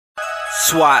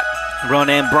SWAT,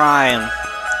 Ronan Bryan.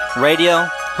 Radio?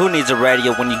 Who needs a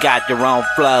radio when you got your own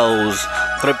flows?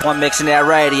 3-point mixing that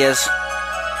radius.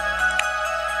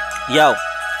 Yo.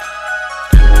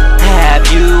 Have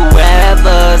you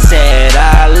ever said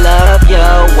I love you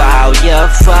while you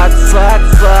fuck?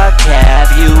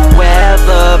 Have you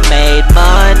ever made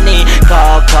money?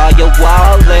 Call your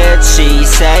wallet, she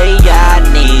say I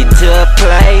need to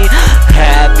play.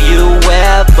 Have you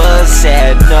ever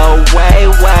said no way,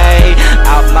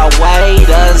 out my way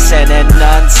to send an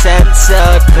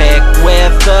uncensored pic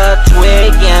with a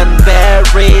twig and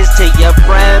berries to your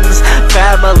friends,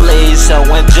 family? So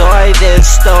enjoy this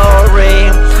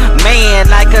story.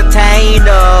 Man, I contain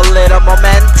a little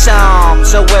momentum,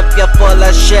 so if you're full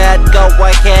of shit, go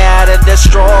ahead and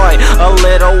destroy. A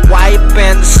little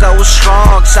wiping so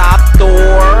strong, soft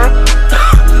door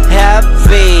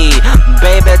heavy,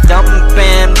 baby,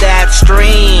 dumping that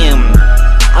stream.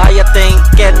 Are you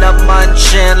thinking of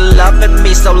munching, loving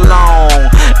me so long?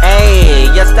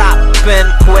 Hey, you're stopping,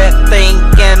 quit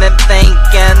thinking and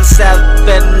thinking.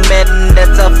 7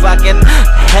 minutes of fucking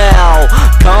hell.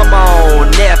 Come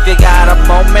on, if you got a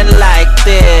moment like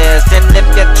this, and if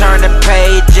you're turning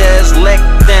pages, lick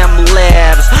them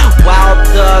lips while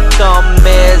the thumb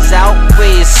is out,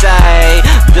 we say.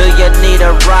 Do you need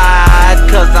a ride?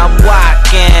 Cause I'm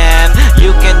walking.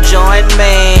 You can join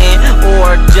me,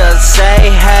 or just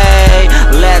say hey.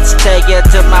 Let's take it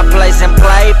to my place and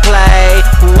play.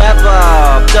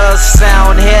 Whoever the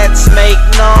sound hits, make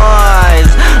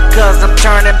noise, cause I'm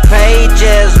turning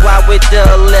pages while we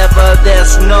deliver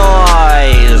this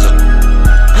noise.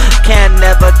 Can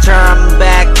never turn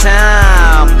back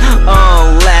time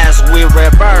unless we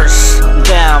reverse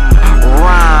them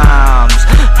rhymes.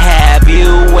 Have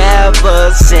you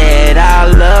ever said I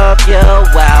love you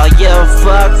while you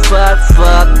fuck?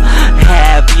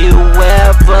 Have you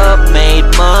ever made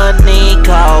money?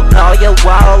 Call your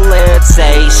wallet,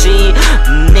 say she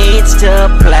needs to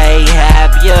play.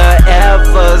 Have you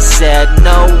ever said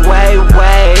no way,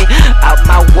 out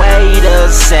my way to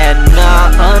send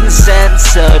an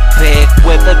uncensored pic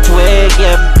with a twig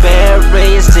and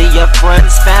berries to your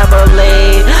friends,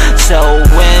 family? So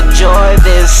enjoy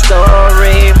this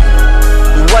story.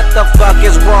 What the fuck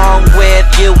is wrong with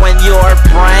you and your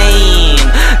brain?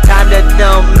 Time to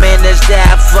diminish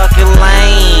that fucking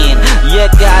lane. You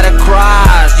gotta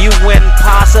cross, you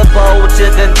impossible to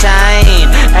contain.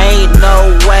 Ain't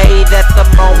no way that the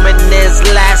moment is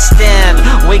lasting.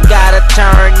 We gotta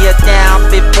turn you down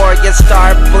before you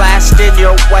start blasting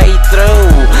your way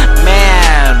through.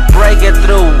 Man, breaking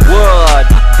through wood,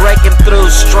 breaking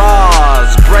through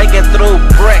straws, breaking through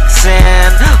bricks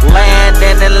and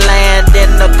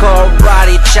landing the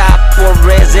karate chop, or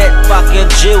is it fucking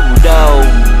judo?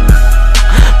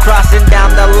 Crossing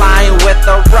down the line with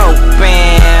a rope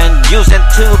and using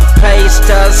toothpaste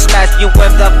to smash you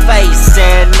in the face,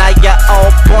 and now you're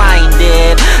all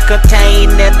blinded,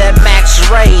 containing that max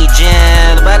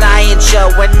raging. But I ain't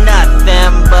showing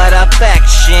nothing but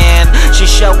affection. She's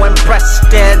showing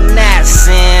Preston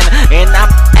Nassin, and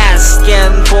I'm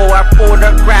asking for a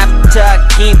photograph to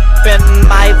keep in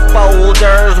my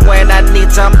folders when I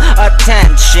need some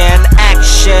attention,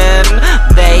 action.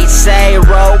 They say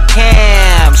roll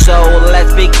cam, so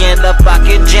let's begin the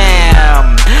fucking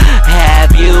jam.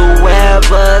 Have you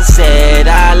ever said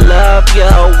I love you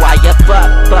while you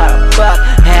fuck?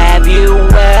 Have you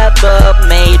ever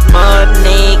made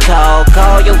money?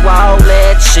 Call your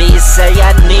wallet, she say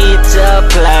I need to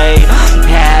play.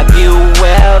 Have you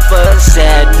ever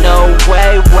said no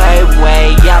way,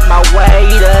 out my way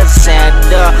to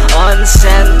send a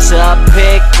uncensored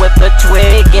pic with a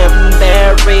twig and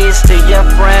berries to your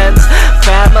friends,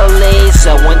 family?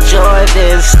 So enjoy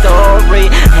this story.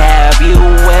 Have you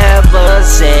ever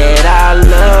said I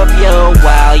love you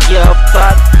while you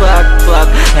fuck?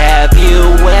 Have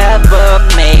you ever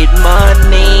made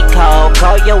money?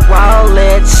 Call your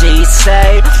wallet, she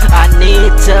say I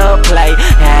need to play.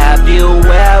 Have you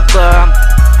ever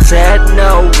said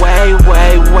no way,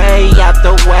 out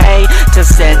the way to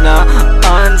send a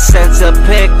uncensored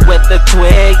pic with a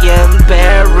twig and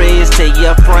berries to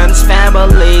your friends,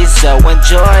 family? So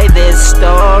enjoy this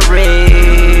story.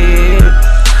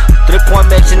 3-point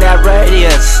mixing that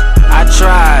radius. I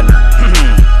tried.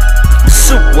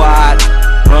 SWAT,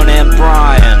 Ronan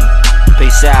Bryan.